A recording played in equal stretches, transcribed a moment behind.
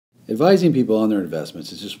Advising people on their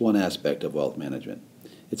investments is just one aspect of wealth management.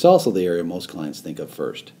 It's also the area most clients think of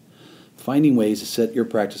first. Finding ways to set your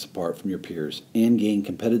practice apart from your peers and gain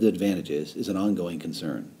competitive advantages is an ongoing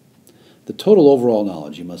concern. The total overall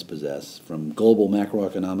knowledge you must possess, from global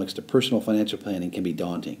macroeconomics to personal financial planning, can be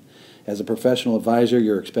daunting. As a professional advisor,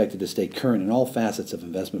 you're expected to stay current in all facets of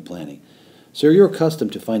investment planning, so you're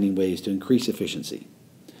accustomed to finding ways to increase efficiency.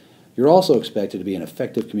 You're also expected to be an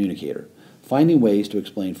effective communicator. Finding ways to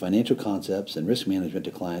explain financial concepts and risk management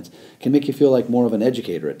to clients can make you feel like more of an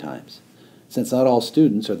educator at times. Since not all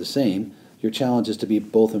students are the same, your challenge is to be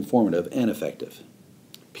both informative and effective.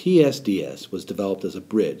 PSDS was developed as a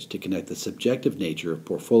bridge to connect the subjective nature of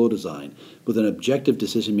portfolio design with an objective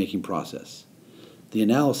decision-making process. The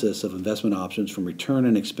analysis of investment options from return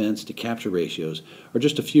and expense to capture ratios are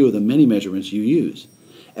just a few of the many measurements you use.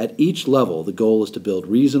 At each level, the goal is to build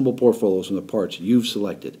reasonable portfolios from the parts you've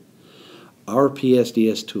selected. Our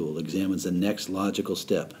PSDS tool examines the next logical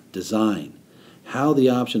step, design, how the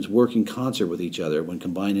options work in concert with each other when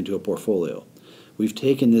combined into a portfolio. We've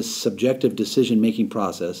taken this subjective decision-making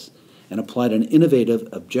process and applied an innovative,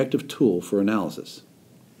 objective tool for analysis.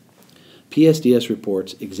 PSDS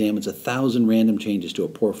Reports examines 1,000 random changes to a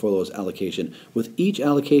portfolio's allocation, with each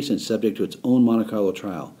allocation subject to its own Monte Carlo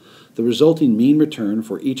trial. The resulting mean return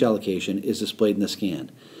for each allocation is displayed in the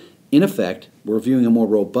scan. In effect, we're viewing a more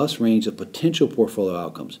robust range of potential portfolio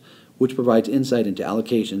outcomes, which provides insight into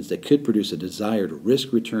allocations that could produce a desired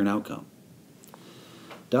risk-return outcome.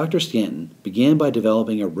 Dr. Stanton began by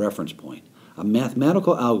developing a reference point, a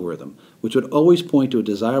mathematical algorithm which would always point to a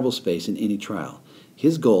desirable space in any trial.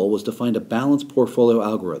 His goal was to find a balanced portfolio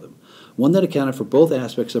algorithm, one that accounted for both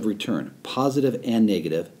aspects of return, positive and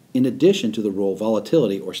negative, in addition to the role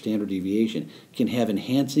volatility or standard deviation can have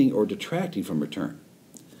enhancing or detracting from return.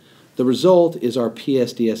 The result is our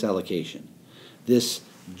PSDS allocation. This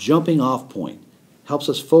jumping off point helps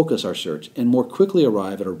us focus our search and more quickly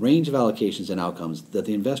arrive at a range of allocations and outcomes that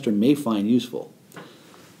the investor may find useful.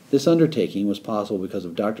 This undertaking was possible because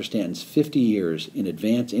of Dr. Stanton's 50 years in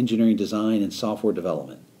advanced engineering design and software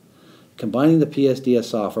development. Combining the PSDS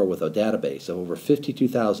software with a database of over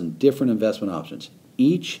 52,000 different investment options,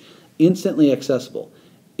 each instantly accessible,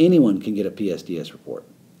 anyone can get a PSDS report.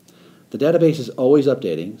 The database is always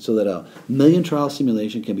updating so that a million trial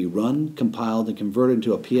simulation can be run, compiled, and converted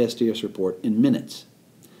into a PSDS report in minutes.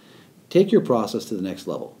 Take your process to the next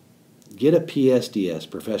level. Get a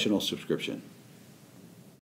PSDS professional subscription.